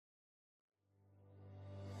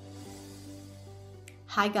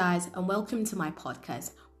Hi guys, and welcome to my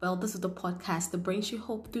podcast. Well, this is the podcast that brings you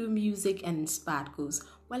hope through music and inspired goals.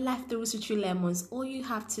 When life throws you lemons, all you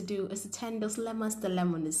have to do is to turn those lemons to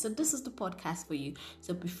lemonade. So this is the podcast for you.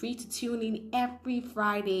 So be free to tune in every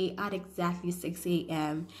Friday at exactly 6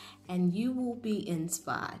 a.m. and you will be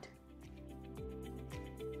inspired.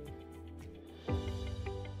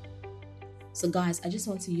 So guys, I just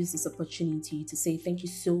want to use this opportunity to say thank you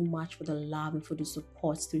so much for the love and for the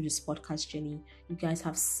support through this podcast journey. You guys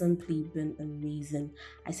have simply been amazing.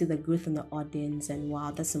 I see the growth in the audience and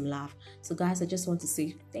wow, that's some love. So guys, I just want to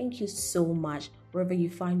say thank you so much. Wherever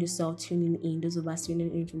you find yourself tuning in, those of us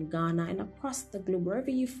tuning in from Ghana and across the globe,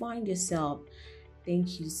 wherever you find yourself,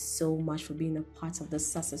 thank you so much for being a part of the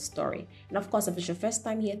success story. And of course, if it's your first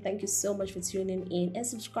time here, thank you so much for tuning in and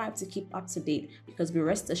subscribe to keep up to date, because we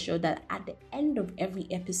rest assured that at the end of every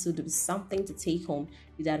episode, there is something to take home,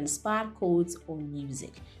 either inspired quotes or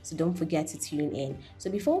music. So don't forget to tune in.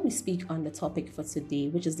 So before we speak on the topic for today,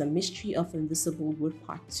 which is the mystery of invisible wood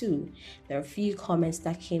part 2, there are a few comments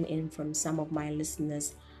that came in from some of my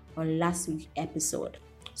listeners on last week's episode.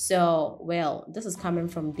 So, this is coming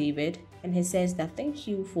from David, and he says that thank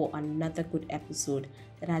you for another good episode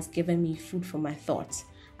that has given me food for my thoughts.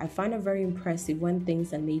 I find it very impressive when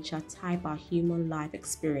things in nature type our human life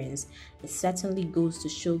experience. It certainly goes to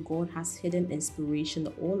show God has hidden inspiration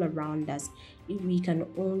all around us if we can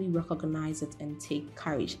only recognize it and take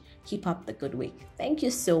courage. Keep up the good work. Thank you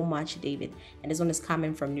so much, David. And this one is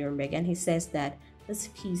coming from Nuremberg, and he says that this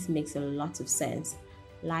piece makes a lot of sense.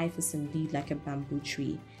 Life is indeed like a bamboo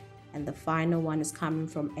tree. And the final one is coming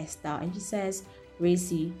from Esther, and she says,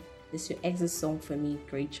 Racy, this is your exit song for me.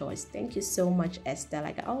 Great choice. Thank you so much, Esther.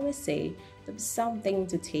 Like I always say, there's something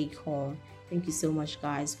to take home. Thank you so much,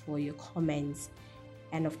 guys, for your comments.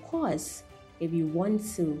 And of course, if you want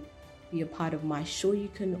to be a part of my show, you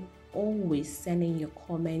can always send in your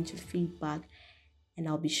comment, your feedback, and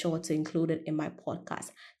I'll be sure to include it in my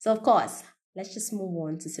podcast. So of course, let's just move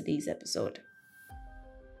on to today's episode.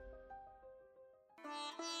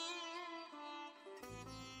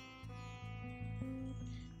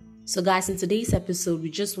 So guys, in today's episode, we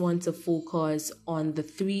just want to focus on the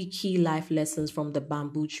 3 key life lessons from the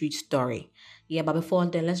bamboo tree story. But before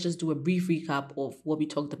then, let's just do a brief recap of what we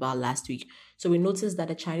talked about last week. So we noticed that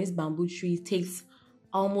a Chinese bamboo tree takes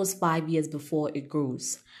almost 5 years before it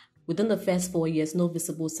grows. Within the first 4 years, no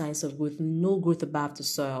visible signs of growth, no growth above the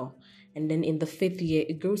soil. And then in the 5th year,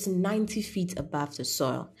 it grows 90 feet above the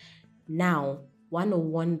soil. Now, one will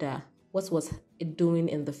wonder, what was it doing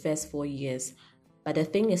in the first 4 years? But the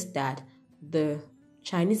thing is that the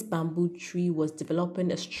Chinese bamboo tree was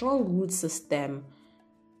developing a strong root system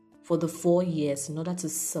for the 4 years in order to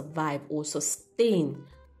survive or sustain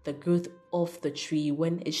the growth of the tree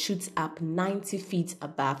when it shoots up 90 feet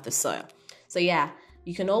above the soil. So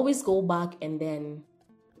you can always go back and then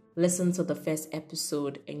listen to the first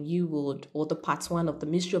episode and or the part 1 of the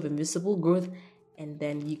mystery of invisible growth, and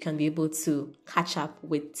then you can be able to catch up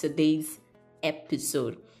with today's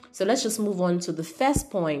episode. So let's just move on to the first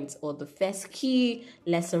point, or the first key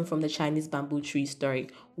lesson from the Chinese bamboo tree story.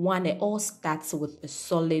 1, it all starts with a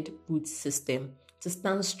solid root system. To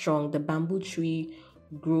stand strong, the bamboo tree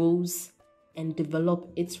grows and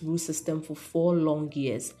develops its root system for 4 long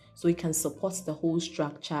years, so it can support the whole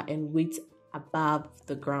structure and weight above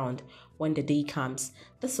the ground when the day comes.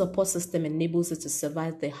 This support system enables it to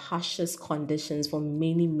survive the harshest conditions for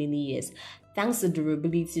many, many years. Thanks to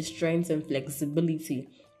durability, strength, and flexibility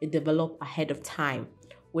it developed ahead of time.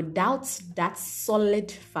 Without that solid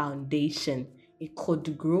foundation, it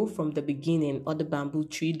could grow from the beginning, or the bamboo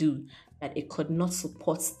tree do, that it could not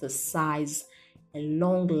support the size and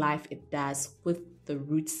long life it does with the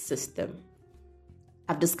root system.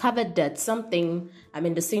 I've discovered that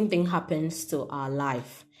the same thing happens to our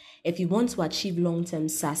life. If you want to achieve long-term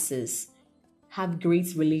success, have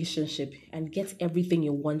great relationship, and get everything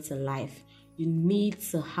you want in life, you need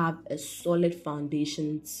to have a solid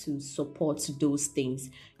foundation to support those things.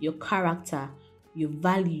 Your character, your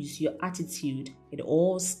values, your attitude, it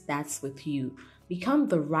all starts with you. Become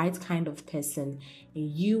the right kind of person,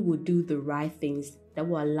 and you will do the right things that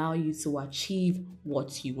will allow you to achieve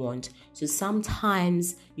what you want. So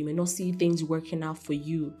sometimes you may not see things working out for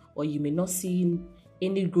you, or you may not see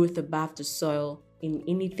any growth above the soil in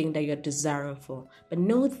anything that you're desiring for. But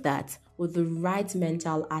know that with the right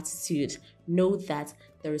mental attitude, know that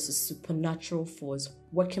there is a supernatural force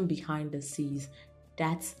working behind the scenes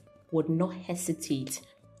that would not hesitate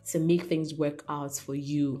to make things work out for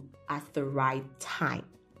you at the right time.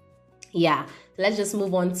 Let's just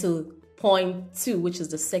move on to point 2, which is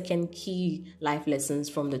the second key life lessons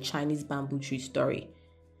from the Chinese bamboo tree story.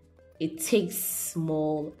 It takes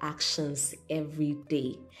small actions every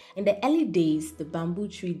day. In the early days, the bamboo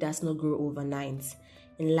tree does not grow overnight.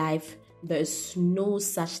 In life, there is no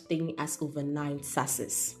such thing as overnight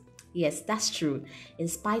success. Yes, that's true. In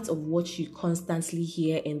spite of what you constantly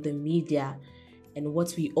hear in the media and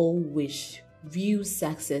what we all wish, real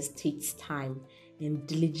success takes time and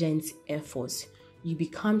diligent efforts. You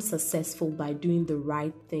become successful by doing the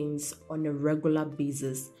right things on a regular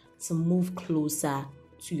basis to move closer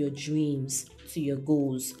to your dreams, to your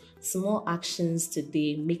goals. Small actions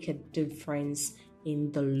today make a difference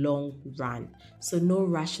in the long run. So no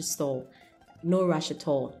rush at all. No rush at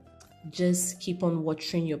all. Just keep on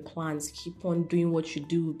watering your plants, keep on doing what you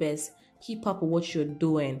do best, keep up with what you're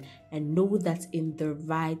doing, and know that in the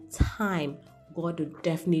right time, God will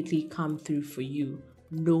definitely come through for you,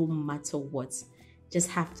 no matter what.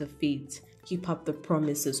 Just have the faith, keep up the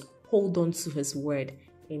promises, hold on to His word,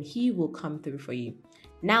 and He will come through for you.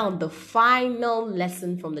 Now, the final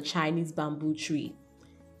lesson from the Chinese bamboo tree.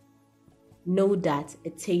 Know that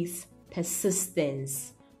it takes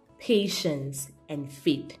persistence, patience, and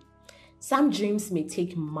faith. Some dreams may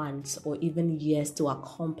take months or even years to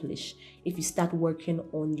accomplish. If you start working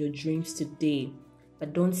on your dreams today,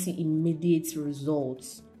 but don't see immediate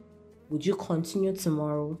results, would you continue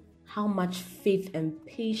tomorrow? How much faith and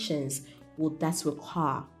patience will that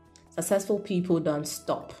require? Successful people don't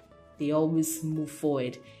stop. They always move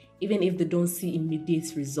forward. Even if they don't see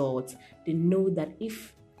immediate results, they know that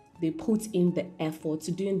if they put in the effort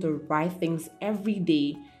to doing the right things every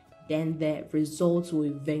day, then the results will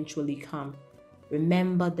eventually come.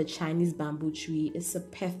 Remember, the Chinese bamboo tree is a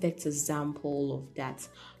perfect example of that.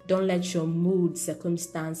 Don't let your mood,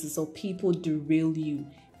 circumstances, or people derail you.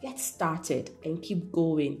 Get started and keep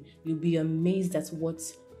going. You'll be amazed at what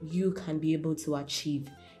you can be able to achieve.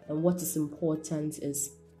 And what is important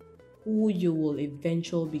is who you will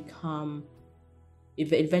eventually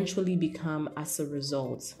become as a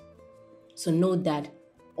result. So know that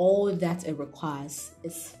all that it requires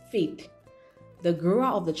is faith. The grower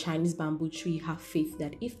of the Chinese bamboo tree have faith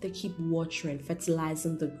that if they keep watering,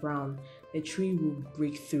 fertilizing the ground, the tree will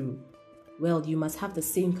break through. Well, you must have the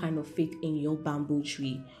same kind of faith in your bamboo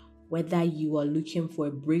tree. Whether you are looking for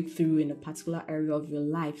a breakthrough in a particular area of your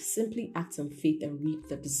life, simply act on faith and reap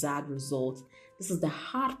the desired result. This is the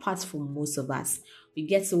hard part for most of us. We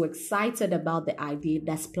get so excited about the idea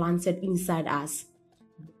that's planted inside us,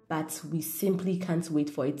 but we simply can't wait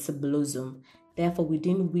for it to blossom. Therefore,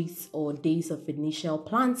 within weeks or days of initial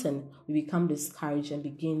planting, we become discouraged and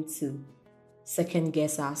begin to second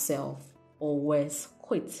guess ourselves, or worse,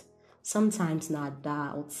 quit. Sometimes in our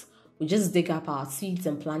doubts, we just dig up our seeds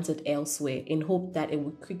and plant it elsewhere in hope that it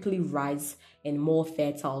will quickly rise in more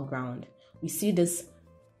fertile ground. We see this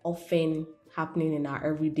often happening in our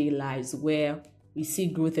everyday lives, where we see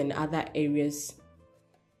growth in other areas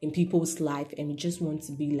in people's life and we just want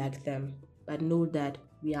to be like them. But know that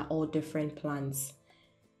we are all different plants,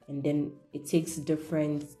 and then it takes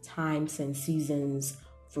different times and seasons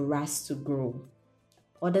for us to grow.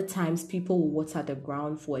 Other times people will water the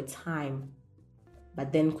ground for a time,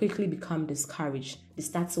 but then quickly become discouraged. They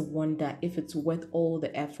start to wonder if it's worth all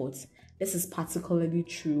the efforts. This is particularly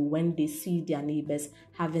true when they see their neighbors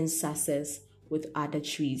having success with other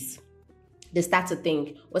trees. They start to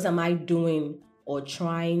think, what am I doing or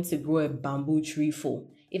trying to grow a bamboo tree for?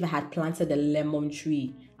 If I had planted a lemon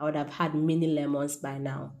tree, I would have had many lemons by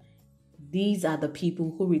now. These are the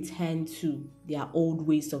people who return to their old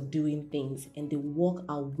ways of doing things and they walk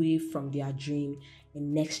away from their dream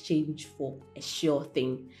in exchange for a sure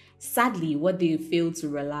thing. Sadly, what they fail to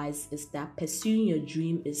realize is that pursuing your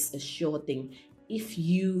dream is a sure thing if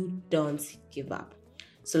you don't give up.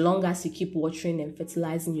 So long as you keep watering and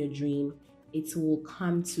fertilizing your dream, it will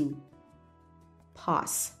come to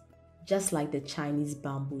pass, just like the Chinese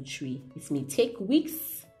bamboo tree. It may take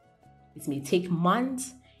weeks, it may take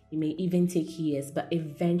months, it may even take years, but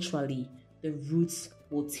eventually the roots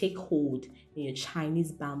will take hold and your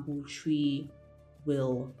Chinese bamboo tree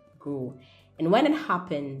will grow. And when it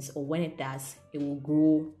happens, or when it does, it will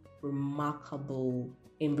grow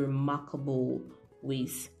in remarkable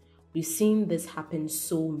ways. We've seen this happen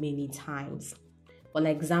so many times. One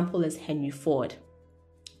example is Henry Ford.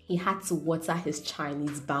 He had to water his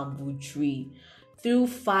Chinese bamboo tree through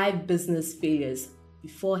 5 business failures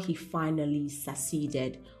before he finally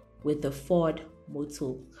succeeded with the Ford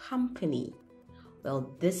Motor Company.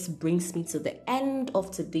 Well, this brings me to the end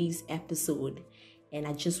of today's episode, and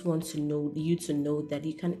I just want you to know that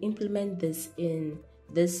you can implement this in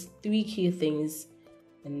these 3 key things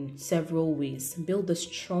in several ways. Build a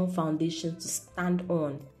strong foundation to stand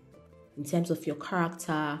on in terms of your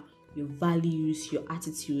character, your values, your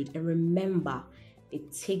attitude. And remember,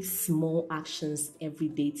 it takes small actions every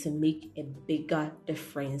day to make a bigger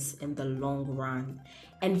difference in the long run.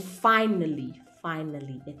 And finally,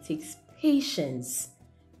 it takes patience.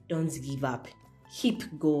 Don't give up.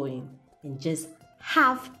 Keep going and just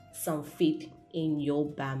have some faith in your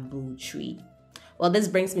bamboo tree. Well, this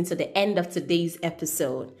brings me to the end of today's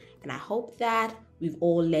episode, and I hope that we've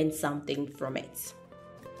all learned something from it.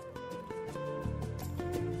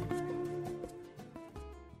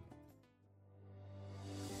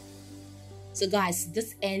 So guys,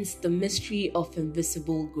 this ends the mystery of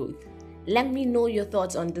invisible growth. Let me know your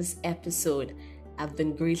thoughts on this episode. I've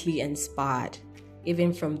been greatly inspired.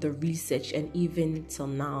 Even from the research, and even till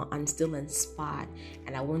now, I'm still inspired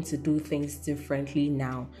and I want to do things differently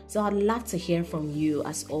now. So I'd love to hear from you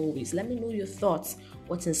as always. Let me know your thoughts,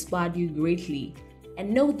 what inspired you greatly.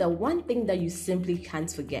 And know that one thing that you simply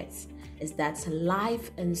can't forget is that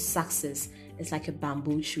life and success is like a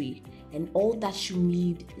bamboo tree, and all that you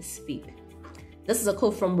need is faith. This is a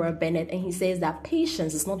quote from Roy Bennett, and he says that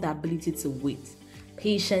patience is not the ability to wait.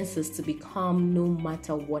 Patience is to be calm no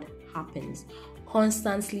matter what happens.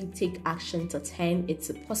 Constantly take action to turn it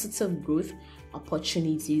to positive growth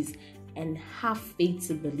opportunities, and have faith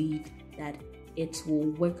to believe that it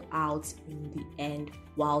will work out in the end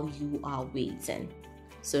while you are waiting.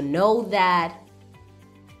 So know that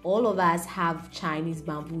all of us have Chinese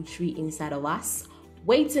bamboo tree inside of us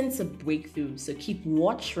waiting to break through. So keep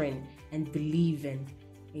watching and believing,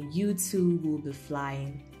 and you too will be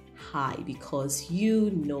flying high because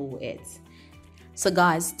you know it. So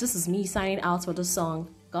guys, this is me signing out for the song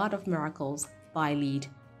God of Miracles by Lead.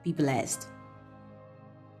 Be blessed.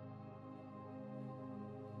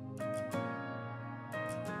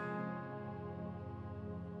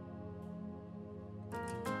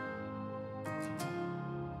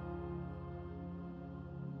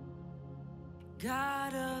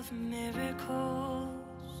 God of miracles,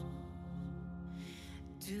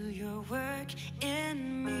 do your work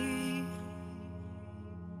in me.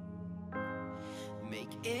 Make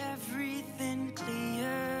everything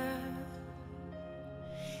clear.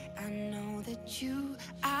 I know that you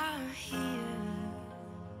are here.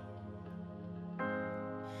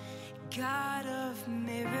 God of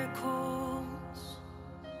miracles,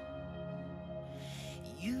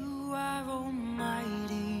 you are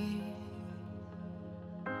almighty.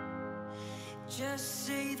 Just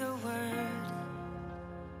say the word,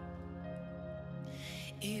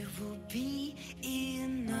 it will be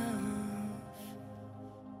enough.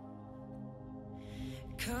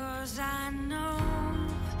 'Cause I know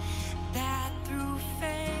that through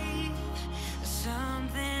faith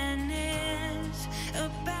something is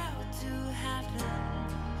about to happen.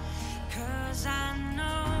 'Cause I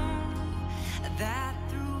know that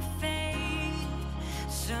through faith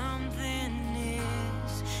something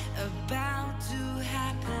is about to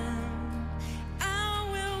happen. I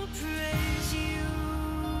will praise you,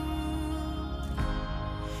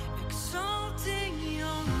 exalting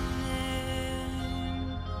your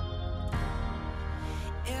name,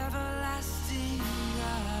 everlasting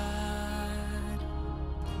God,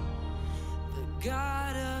 the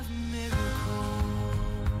God of miracles.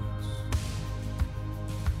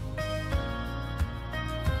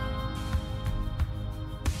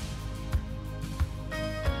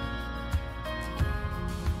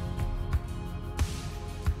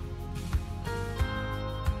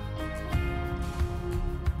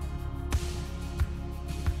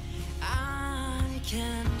 I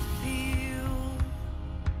can feel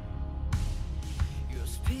your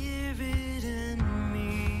spirit in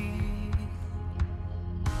me,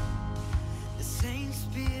 the same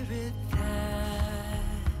spirit that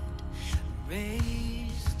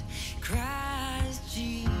raised Christ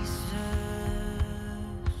Jesus.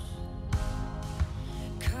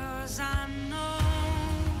 'Cause I know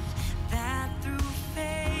that through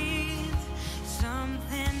faith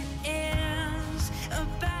something is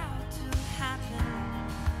about to happen.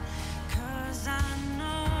 'Cause I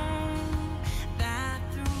know that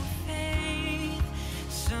through faith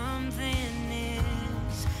something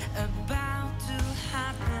is about to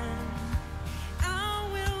happen. I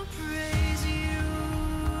will praise you,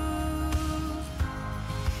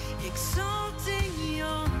 exalt